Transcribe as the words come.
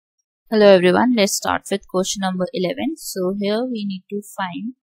Hello everyone, let's start with question number 11. So here we need to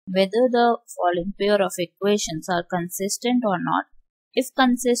find whether the following pair of equations are consistent or not. If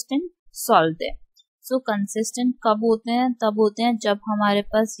consistent, solve them. So consistent कब होते हैं? तब होते हैं जब हमारे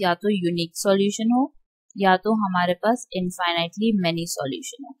पास या तो यूनिक सॉल्यूशन हो या तो हमारे पास infinitely many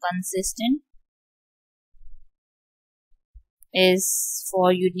solution हो. Consistent is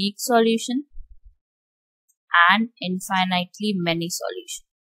for unique solution and infinitely many solution.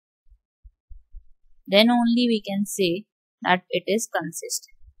 Then only we can say that it is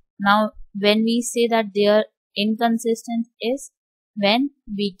consistent. Now, when we say that they are inconsistent is when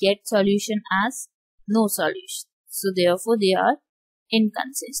we get solution as no solution. So therefore they are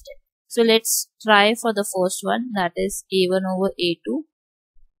inconsistent. So let's try for the first one, that is a1 over a2.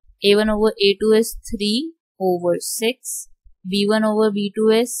 a1 over a2 is 3 over 6. b1 over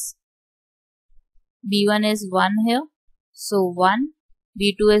b2 is b1 is 1 here. So 1.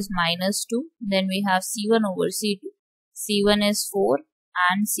 b2 is minus 2, then we have c1 over c2. c1 is 4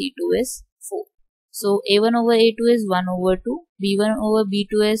 and c2 is 4. So a1 over a2 is 1 over 2, b1 over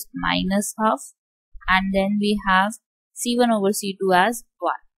b2 is minus half, and then we have c1 over c2 as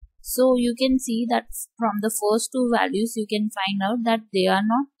 1. So you can see that from the first two values you can find out that they are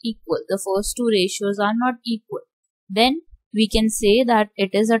not equal. The first two ratios are not equal. Then we can say that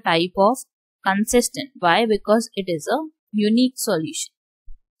it is a type of consistent. Why? Because it is a unique solution.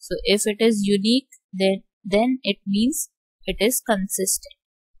 So if it is unique, then it means it is consistent.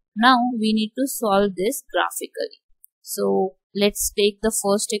 Now we need to solve this graphically. So let's take the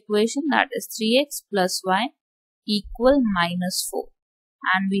first equation, that is 3x plus y equal minus 4.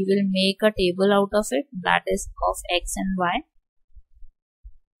 And we will make a table out of it, that is of x and y.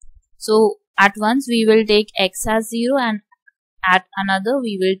 So at once we will take x as 0 and at another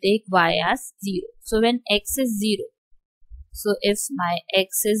we will take y as 0. So when x is 0, so if my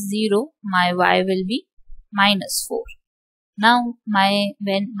x is 0, my y will be minus 4. Now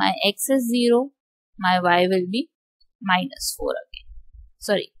when my x is 0, my y will be minus 4 again.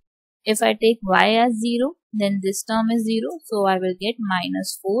 Sorry, if I take y as 0, then this term is 0, so I will get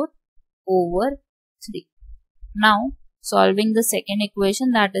minus 4 over 3. Now solving the second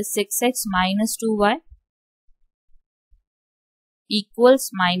equation, that is 6x minus 2y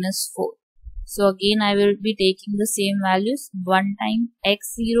equals minus 4. So again I will be taking the same values, one time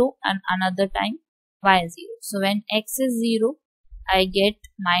x0 and another time y0. So when x is 0, I get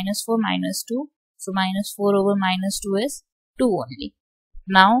minus 4 minus 2. So minus 4 over minus 2 is 2 only.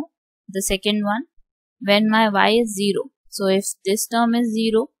 Now the second one, when my y is 0. So if this term is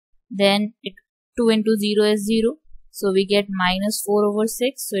 0, then 2 into 0 is 0. So we get minus 4 over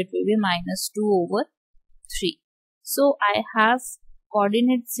 6. So it will be minus 2 over 3. So I have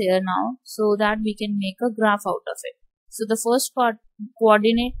coordinates here now so that we can make a graph out of it. So the first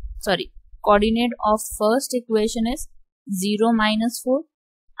coordinate of first equation is 0 minus 4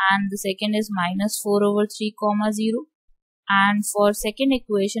 and the second is minus 4 over 3 comma 0, and for second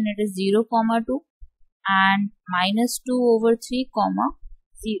equation it is 0 comma 2 and minus 2 over 3 comma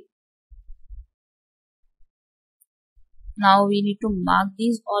 0. Now we need to mark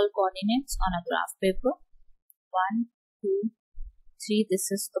these all coordinates on a graph paper. 1, 2, 3, this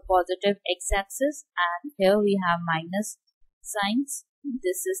is the positive x-axis and here we have minus signs.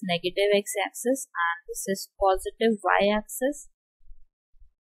 This is negative x-axis and this is positive y-axis,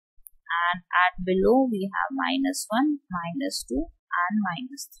 and at below we have minus 1, minus 2 and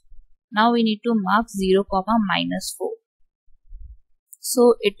minus 3. Now we need to mark 0 comma minus 4.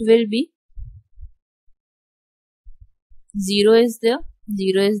 So it will be 0 is there,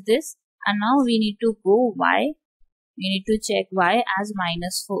 0 is this, and now we need to go y. We need to check y as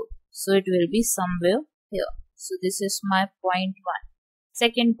minus 4. So it will be somewhere here. So this is my point 1.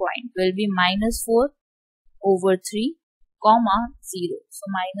 Second point will be minus 4 over 3 comma 0. So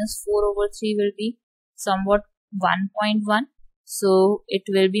minus 4 over 3 will be somewhat 1.1. So it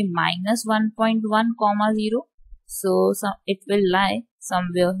will be minus 1.1 comma 0. So it will lie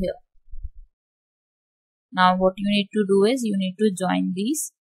somewhere here. Now what you need to do is you need to join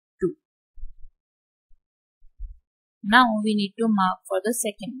these two. Now we need to mark for the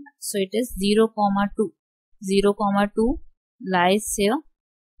second one. So it is 0 comma 2. 0 comma 2 lies here.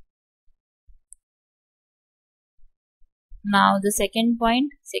 Now the second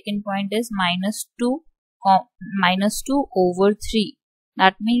point is minus 2 over 3.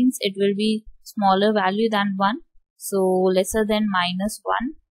 That means it will be smaller value than 1. So lesser than minus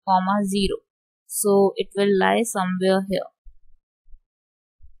 1 comma 0. So it will lie somewhere here.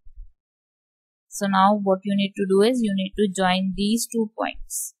 So now what you need to do is you need to join these 2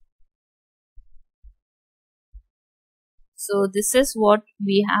 points. So this is what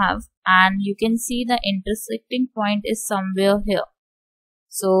we have, and you can see the intersecting point is somewhere here.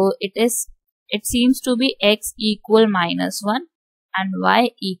 So it seems to be x equal -1 and y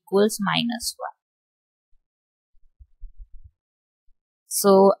equals -1.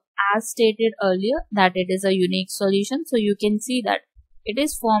 So as stated earlier that it is a unique solution, so you can see that it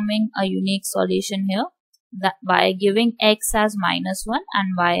is forming a unique solution here, that by giving x as -1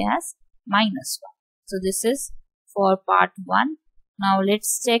 and y as -1. So this is for part 1. Now let's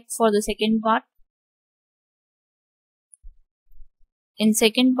check for the second part. In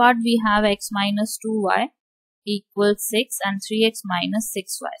second part we have x minus 2y equals 6 and 3x minus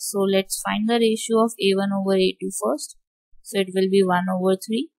 6y. So let's find the ratio of a1 over a2 first. So it will be 1 over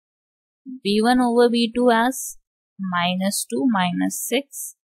 3. b1 over b2 as -2 minus 6.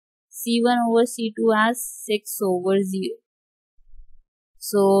 c1 over c2 as 6 over 0.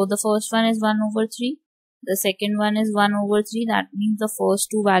 So the first one is 1 over 3. The second one is 1 over 3. That means the first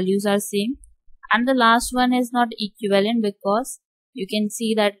two values are same. And the last one is not equivalent because you can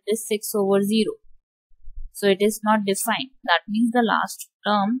see that it is 6 over 0. So it is not defined. That means the last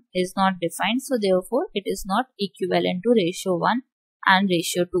term is not defined. So therefore it is not equivalent to ratio 1 and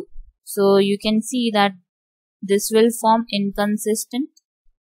ratio 2. So you can see that this will form inconsistent.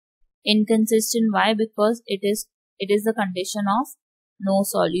 Inconsistent, why? Because it is the condition of no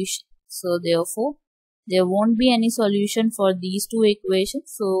solution. So therefore there won't be any solution for these two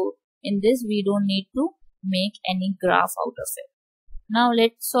equations. So in this we don't need to make any graph out of it. Now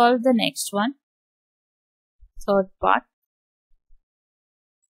let's solve the next one, third part.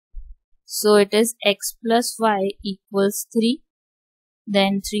 So it is x plus y equals 3,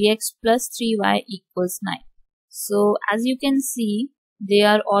 then 3x plus 3y equals 9. So as you can see,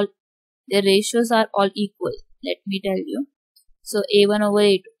 their ratios are all equal. Let me tell you. So a1 over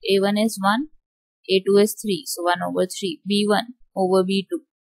a2, a1 is 1, a2 is 3, so 1 over 3, b1 over b2,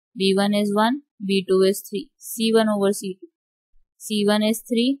 b1 is 1, b2 is 3, c1 over c2, c1 is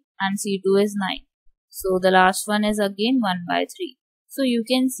 3 and c2 is 9. So the last one is again 1 by 3. So you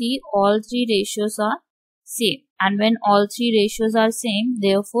can see all three ratios are same, and when all three ratios are same,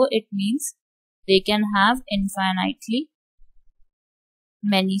 therefore it means they can have infinitely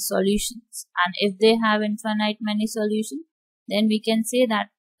many solutions. And if they have infinite many solutions, then we can say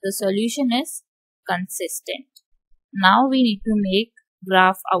that the solution is consistent. Now we need to make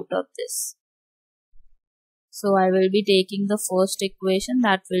graph out of this. So I will be taking the first equation,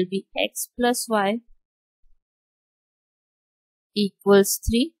 that will be x plus y equals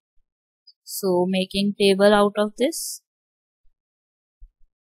 3. So making table out of this.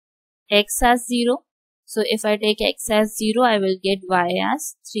 X as 0. So if I take x as 0, I will get y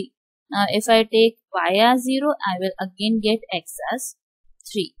as 3. Now if I take y as 0, I will again get x as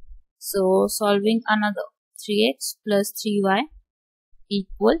 3. So solving another, 3x plus 3y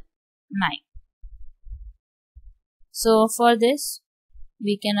equal 9. So for this,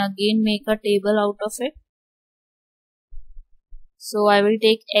 we can again make a table out of it. So I will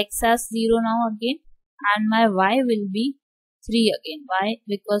take x as 0 now again, and my y will be 3 again. Why?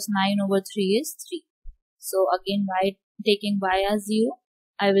 Because 9 over 3 is 3. So again, by taking y as 0,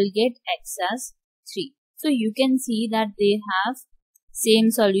 I will get x as 3. So you can see that they have same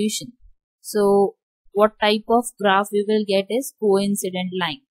solution. So what type of graph we will get is coincident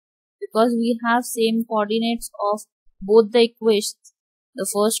line, because we have same coordinates of both the equations. The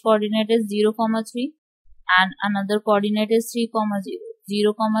first coordinate is 0, 3 and another coordinate is 3, 0,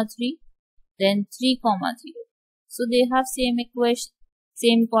 0, 3, then 3, 0. So they have same equation,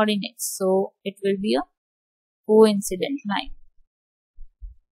 same coordinates. So it will be a coincident line.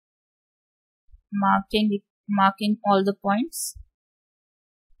 Marking all the points.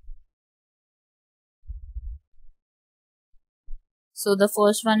 So the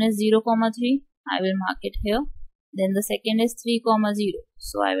first one is 0, 3. I will mark it here. Then the second is 3, 0.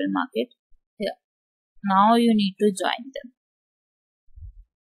 So I will mark it here. Now you need to join them.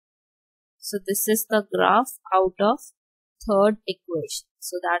 So this is the graph out of third equation.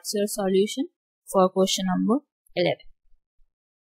 So that's your solution for question number 11.